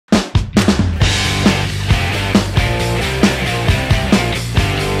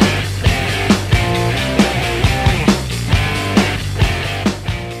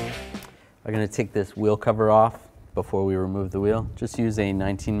I'm going to take this wheel cover off before we remove the wheel. Just use a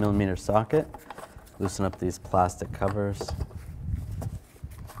 19mm socket. Loosen up these plastic covers.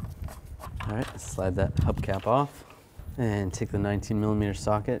 All right, slide that hubcap off. And take the 19mm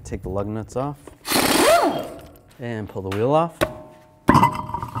socket, take the lug nuts off. And pull the wheel off.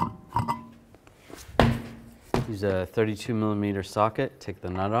 Use a 32mm socket, take the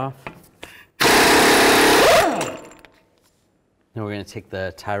nut off. Now we're going to take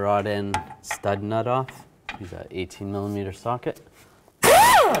the tie rod and stud nut off. Use an 18mm socket.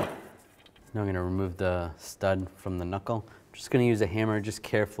 Now I'm going to remove the stud from the knuckle. I'm just going to use a hammer, just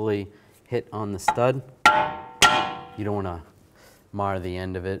carefully hit on the stud. You don't want to mar the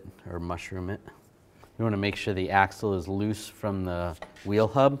end of it or mushroom it. You want to make sure the axle is loose from the wheel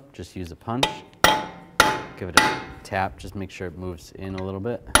hub. Just use a punch. Give it a tap, just make sure it moves in a little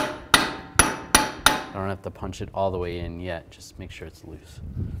bit. I don't have to punch it all the way in yet, just make sure it's loose.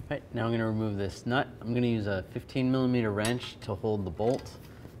 All right, now I'm going to remove this nut. I'm going to use a 15mm wrench to hold the bolt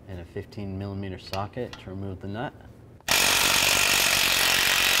and a 15mm socket to remove the nut.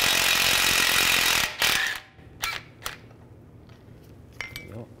 There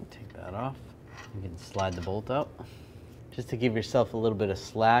you go, take that off. You can slide the bolt out. Just to give yourself a little bit of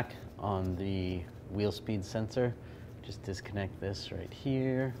slack on the wheel speed sensor, just disconnect this right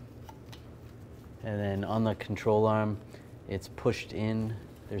here. And then on the control arm, it's pushed in.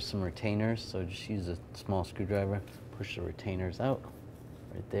 There's some retainers, so just use a small screwdriver, push the retainers out,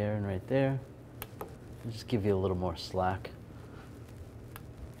 right there and right there. And just give you a little more slack.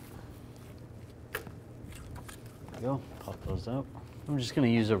 There you go, pop those out. I'm just gonna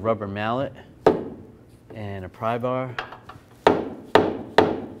use a rubber mallet and a pry bar.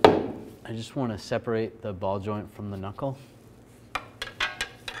 I just want to separate the ball joint from the knuckle.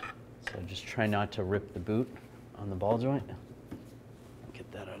 So just try not to rip the boot on the ball joint. Get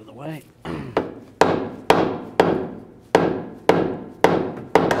that out of the way.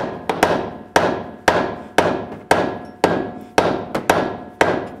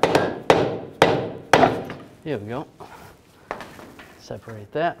 There we go.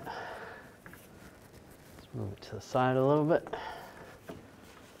 Separate that. Let's move it to the side a little bit.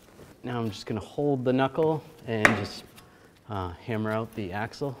 Now I'm just going to hold the knuckle and just hammer out the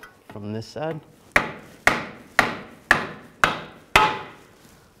axle from this side.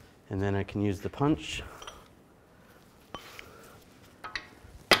 And then I can use the punch.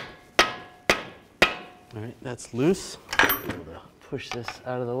 All right, that's loose. I'm able to push this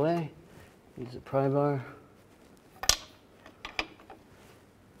out of the way. Use a pry bar.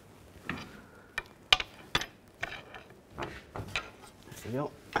 There we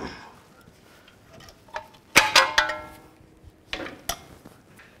go.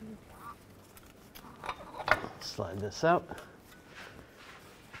 Slide this out.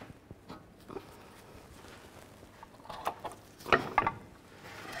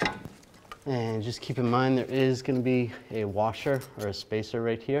 And just keep in mind there is going to be a washer or a spacer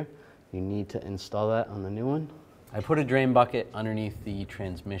right here. You need to install that on the new one. I put a drain bucket underneath the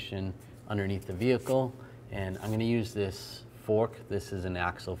transmission, underneath the vehicle, and I'm going to use this fork. This is an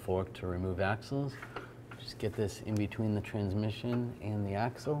axle fork to remove axles. Just get this in between the transmission and the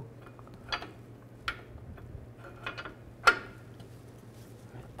axle.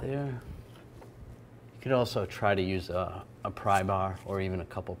 There. You could also try to use a pry bar or even a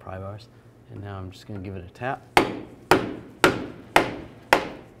couple pry bars. And now I'm just going to give it a tap.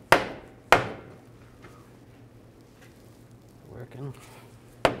 Working.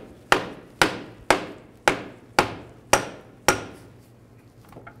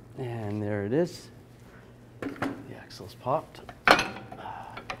 And there it is. The axle's popped.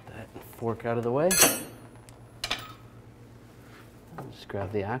 Get that fork out of the way. Just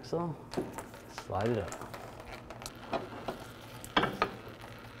grab the axle, slide it up.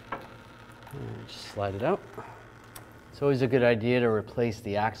 And just slide it out. It's always a good idea to replace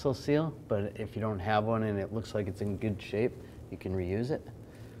the axle seal, but if you don't have one and it looks like it's in good shape, you can reuse it.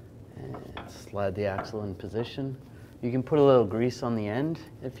 And slide the axle in position. You can put a little grease on the end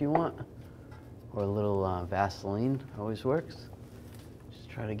if you want, or a little Vaseline always works. Just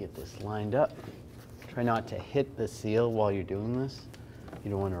try to get this lined up. Try not to hit the seal while you're doing this. You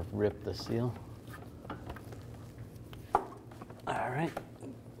don't want to rip the seal. All right,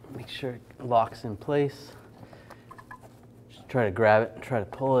 make sure it locks in place. Just try to grab it and try to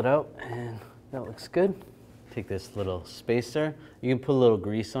pull it out, and that looks good. Take this little spacer. You can put a little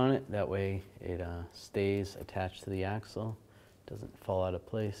grease on it. That way it stays attached to the axle. Doesn't fall out of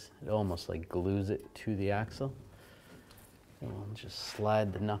place. It almost like glues it to the axle. And we'll just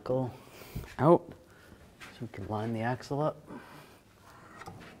slide the knuckle out so we can line the axle up.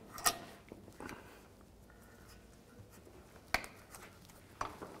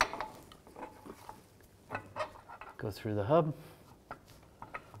 Go through the hub.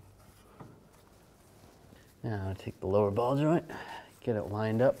 Now take the lower ball joint, get it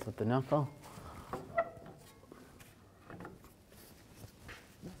lined up with the knuckle.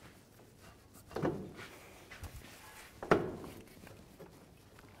 And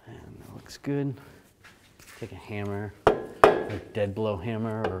that looks good. Take a hammer, a dead blow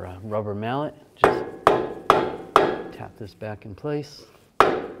hammer or a rubber mallet, just tap this back in place.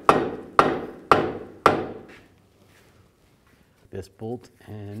 This bolt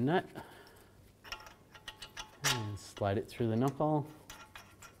and nut. And slide it through the knuckle.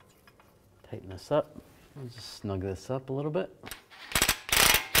 Tighten this up. I'll just snug this up a little bit.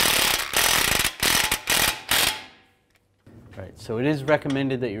 All right, so it is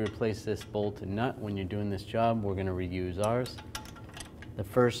recommended that you replace this bolt and nut when you're doing this job. We're going to reuse ours. The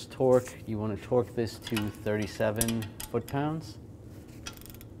first torque, you want to torque this to 37 foot-pounds.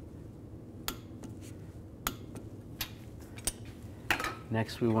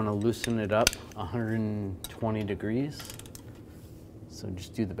 Next, we want to loosen it up 120 degrees. So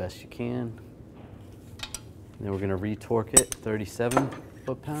just do the best you can. And then we're going to re-torque it 37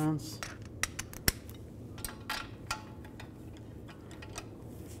 foot-pounds.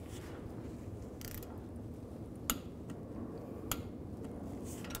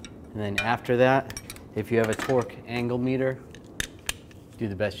 And then after that, if you have a torque angle meter, do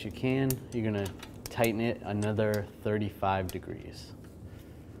the best you can. You're going to tighten it another 35 degrees.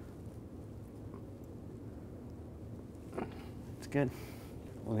 Good.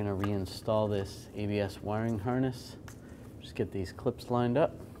 We're going to reinstall this ABS wiring harness. Just get these clips lined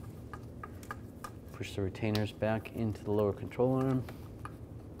up. Push the retainers back into the lower control arm.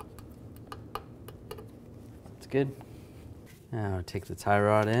 That's good. Now take the tie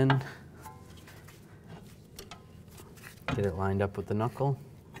rod in. Get it lined up with the knuckle.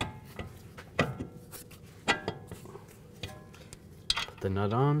 Put the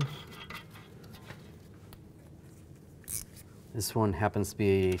nut on. This one happens to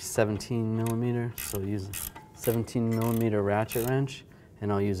be a 17 millimeter, so I'll use a 17 millimeter ratchet wrench,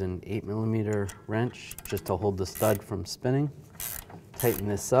 and I'll use an 8 millimeter wrench just to hold the stud from spinning. Tighten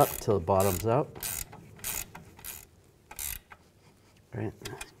this up till it bottoms out. All right,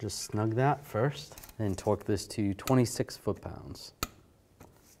 just snug that first, then torque this to 26 foot-pounds.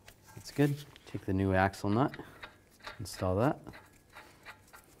 That's good. Take the new axle nut, install that.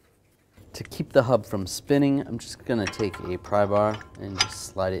 To keep the hub from spinning, I'm just gonna take a pry bar and just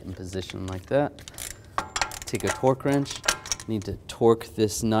slide it in position like that. Take a torque wrench. Need to torque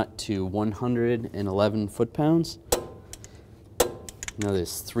this nut to 111 foot-pounds. Now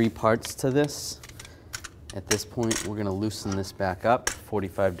there's 3 parts to this. At this point, we're gonna loosen this back up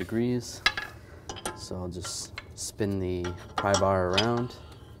 45 degrees. So I'll just spin the pry bar around.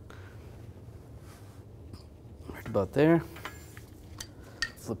 Right about there.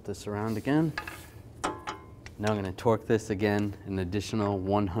 Flip this around again. Now I'm going to torque this again an additional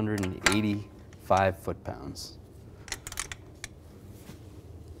 185 foot-pounds.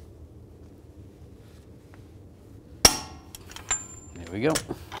 There we go.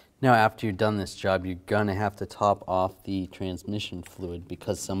 Now after you're done this job, you're going to have to top off the transmission fluid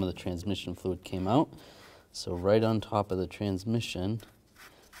because some of the transmission fluid came out. So right on top of the transmission,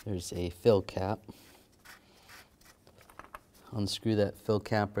 there's a fill cap. Unscrew that fill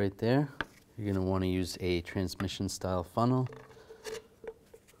cap right there. You're going to want to use a transmission style funnel.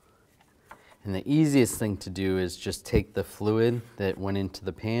 And the easiest thing to do is just take the fluid that went into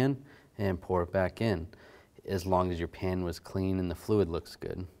the pan and pour it back in, as long as your pan was clean and the fluid looks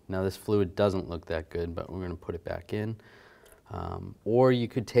good. Now this fluid doesn't look that good, but we're going to put it back in. Or you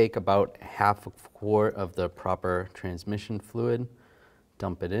could take about half a quart of the proper transmission fluid,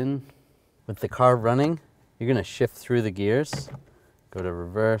 dump it in. With the car running, you're going to shift through the gears, go to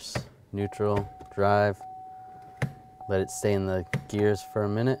reverse, neutral, drive, let it stay in the gears for a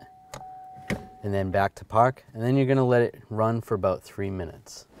minute, and then back to park, and then you're going to let it run for about 3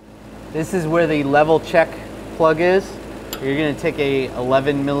 minutes. This is where the level check plug is. You're going to take a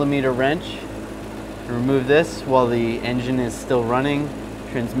 11 millimeter wrench and remove this while the engine is still running,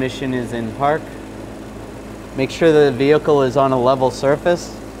 transmission is in park. Make sure the vehicle is on a level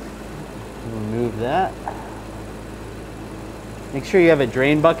surface. Remove that. Make sure you have a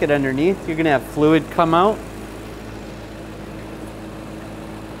drain bucket underneath. You're going to have fluid come out.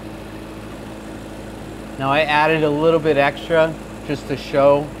 Now I added a little bit extra just to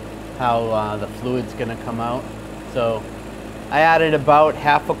show how the fluid's going to come out. So I added about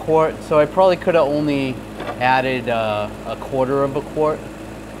half a quart. So I probably could have only added a quarter of a quart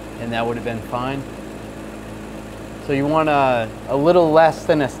and that would have been fine. So So you want a little less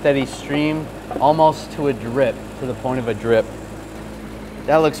than a steady stream, almost to a drip, to the point of a drip.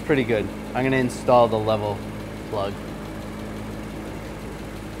 That looks pretty good. I'm gonna install the level plug.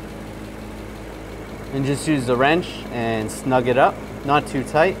 And just use the wrench and snug it up, not too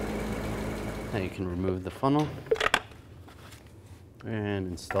tight. Now you can remove the funnel and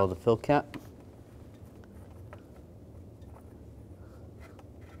install the fill cap.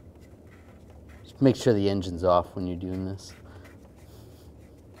 Just make sure the engine's off when you're doing this.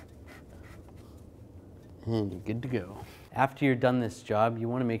 And you're good to go. After you're done this job, you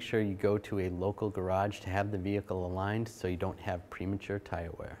want to make sure you go to a local garage to have the vehicle aligned so you don't have premature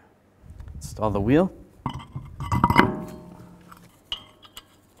tire wear. Install the wheel.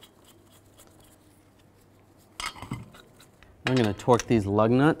 I'm going to torque these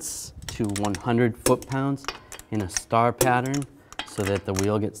lug nuts to 100 foot-pounds in a star pattern so that the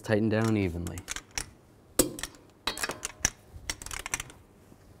wheel gets tightened down evenly.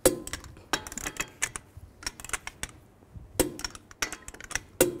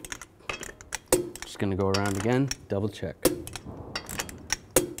 Just going to go around again, double check.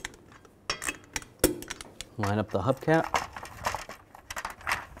 Line up the hubcap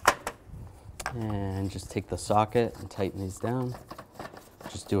and just take the socket and tighten these down.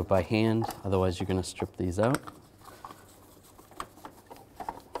 Just do it by hand, otherwise you're going to strip these out.